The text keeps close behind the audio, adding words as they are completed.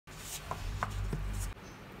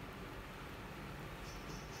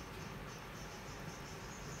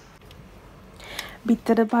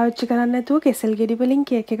බිත්තර පාවිච්චි කරන්නේ නැතුව කෙසෙල් ගෙඩි වලින්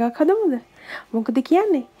කේක් එකක් හදමුද? මොකද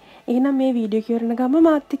කියන්නේ? එහෙනම් මේ වීඩියෝ කියවන ගම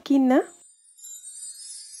මාත් එක්ක ඉන්න.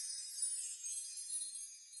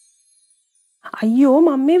 අයියෝ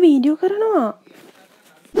මම මේ වීඩියෝ කරනවා.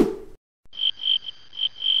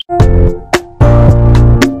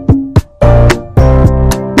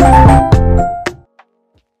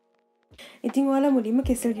 ඉතින් ඔයාලා මුලින්ම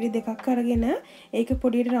කෙසෙල් ගෙඩි දෙකක් අරගෙන ඒක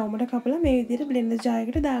පොඩියට රවුමට කපලා මේ විදිහට බ්ලෙන්ඩර්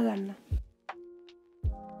ජාරයකට දාගන්න.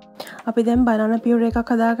 අපි දැන් බනානා පියුරේ එකක්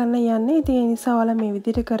හදාගන්න යන්නේ. ඉතින් ඒ නිසා ඔයාලා මේ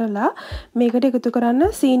විදිහට කරලා මේකට එකතු කරන්න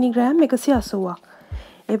සීනි ග්‍රෑම් 180ක්.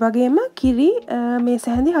 ඒ වගේම කිරි මේ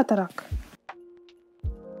සැහැඳි 4ක්.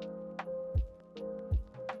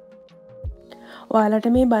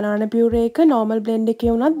 ඔයාලට මේ බනානා පියුරේ එක නෝමල් බ්ලෙන්ඩ්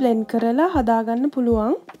එකේ වුණත් බ්ලෙන්ඩ් කරලා හදාගන්න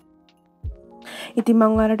පුළුවන්. ඉතින්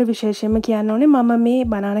මම ඔයාලට විශේෂයෙන්ම කියන්න ඕනේ මම මේ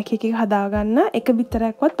බනානා කේක් එක හදාගන්න එක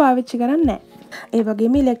බිත්තරයක්වත් පාවිච්චි කරන්නේ නැහැ. ඒ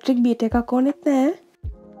වගේම ඉලෙක්ට්‍රික් බීටර් එකක් ඕනෙත් නැහැ.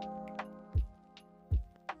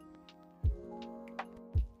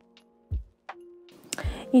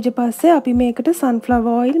 ඊට පස්සේ අපි මේකට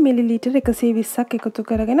සන්ෆ්ලවර් ඔයිල් මිලිලීටර් 120ක් එකතු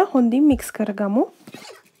කරගෙන හොඳින් මික්ස් කරගමු.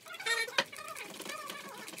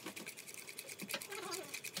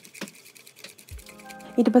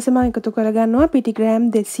 ඊට පස්සේ මම එකතු කරගන්නවා පිටි ග්‍රෑම්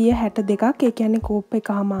 262ක්, ඒ කියන්නේ කෝප්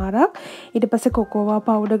එකමාරක්. ඊට පස්සේ කොකෝවා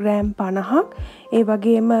පවුඩර් ග්‍රෑම් 50ක්, ඒ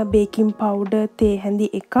වගේම බේකින් පවුඩර් තේ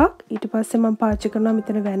හැඳි එකක්. ඊට පස්සේ මම පාවිච්චි කරනවා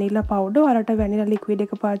මෙතන වැනිලා පවුඩර්. ඔයාලට වැනිලා ලික්විඩ්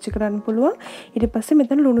එක පාවිච්චි කරන්න පුළුවන්. ඊට පස්සේ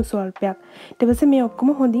මෙතන ලුණු ස්වල්පයක්. ඊට පස්සේ මේ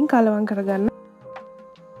ඔක්කොම හොඳින් කලවම් කරගන්න.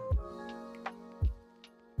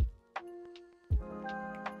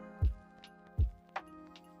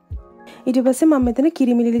 ඊට පස්සේ මම මෙතන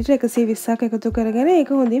කිරි මිලිලීටර් 120ක් එකතු කරගෙන ඒක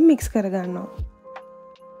හොඳින් මික්ස් කරගන්නවා.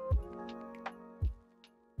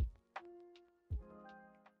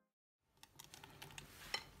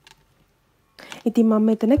 ඉතින් මම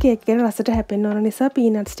මෙතන කේක් එක රසට හැපෙන්න ඕන නිසා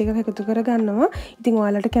පීනට්ස් ටිකක් එකතු කරගන්නවා. ඉතින්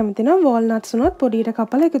ඔයාලට කැමති නම් වෝල්නට්ස් උනත් පොඩියට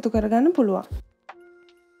කපලා එකතු කරගන්න පුළුවන්.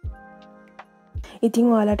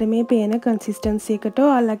 ඉතින් ඔයාලට මේ පේන කන්සිස්ටන්සි එකට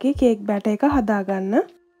ඔයාලගේ කේක් බැටර් එක හදාගන්න.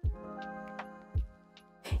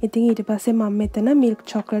 ඉතින් ඊට පස්සේ මම මෙතන මිල්ක්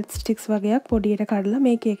චොක්ලට් ස්ටික්ස් වගේක් පොඩියට කඩලා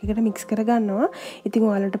මේ කේක් එකට මික්ස් කරගන්නවා. ඉතින්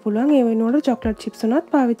ඔයාලට පුළුවන් ඒ වෙනුවට චොක්ලට් චිප්ස් උනත්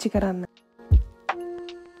පාවිච්චි කරන්න.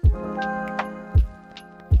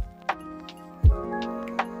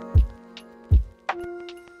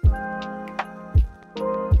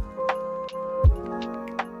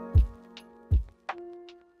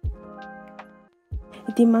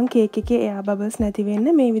 ඉතින් මම කේක් එකේ එයා බබල්ස් නැති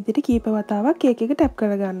වෙන්න මේ විදිහට කීප වතාවක් කේක් එක ටැප්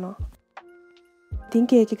කරගන්නවා. ඉතින්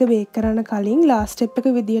කේක් එක බේක් කරන්න කලින් ලාස්ට් ස්ටෙප් එක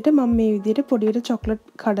විදියට මම මේ විදියට පොඩියට චොක්ලට්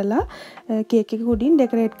කඩලා කේක් එක උඩින්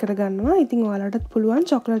ඩෙකොරේට් කරගන්නවා. ඉතින් ඔයාලටත් පුළුවන්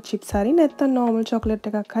චොක්ලට් චිප්ස් හරි නැත්නම් නෝමල් චොක්ලට්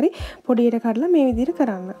එකක් හරි පොඩියට කඩලා මේ විදියට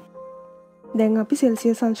කරන්න. දැන් අපි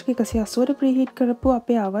සෙල්සියස් අංශක 180ට ප්‍රීහීට් කරපු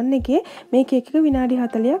අපේ oven එකේ මේ කේක් එක විනාඩි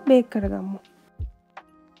 40ක් බේක් කරගමු.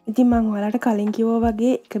 ඉතින් මම ඔයාලට කලින් කිව්වා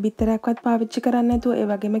වගේ එක බිත්තරයක්වත් පාවිච්චි කරන්නේ නැතුව ඒ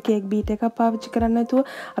වගේම කේක් බීටර් එකක් පාවිච්චි කරන්නේ නැතුව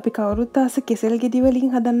අපි කවුරුත් ආස කෙසෙල් ගෙඩි වලින්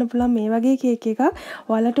හදන්න පුළුවන් මේ වගේ කේක් එකක්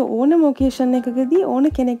ඔයාලට ඕනම ඔකේෂන් එකකදී ඕන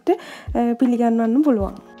කෙනෙක්ට පිළිගන්වන්න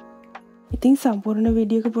පුළුවන්. ඉතින් සම්පූර්ණ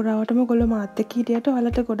වීඩියෝ එක පුරාවටම ඔයගොල්ලෝ මාත් එක්ක හිටියට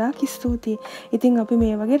ඔයාලට ගොඩාක් ස්තුතියි. ඉතින් අපි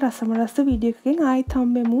මේ වගේ රසම රස වීඩියෝ එකකින් ආයෙත්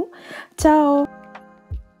හම්බෙමු. චාෝ.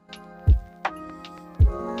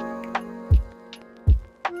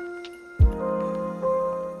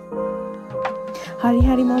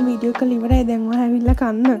 හරි මම වීඩියෝ එක ඉවරයි. දැන් ඔයා ඇවිල්ලා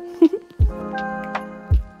කන්න.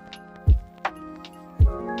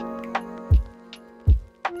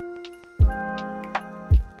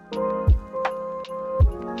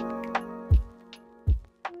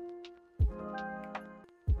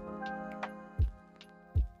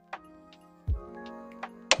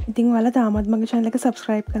 ඉතින් ඔයාලා තාමත් මගේ channel එක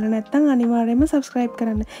subscribe කරලා නැත්නම් අනිවාර්යයෙන්ම subscribe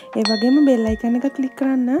කරන්න. ඒ වගේම bell icon එක click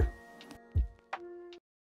කරන්න.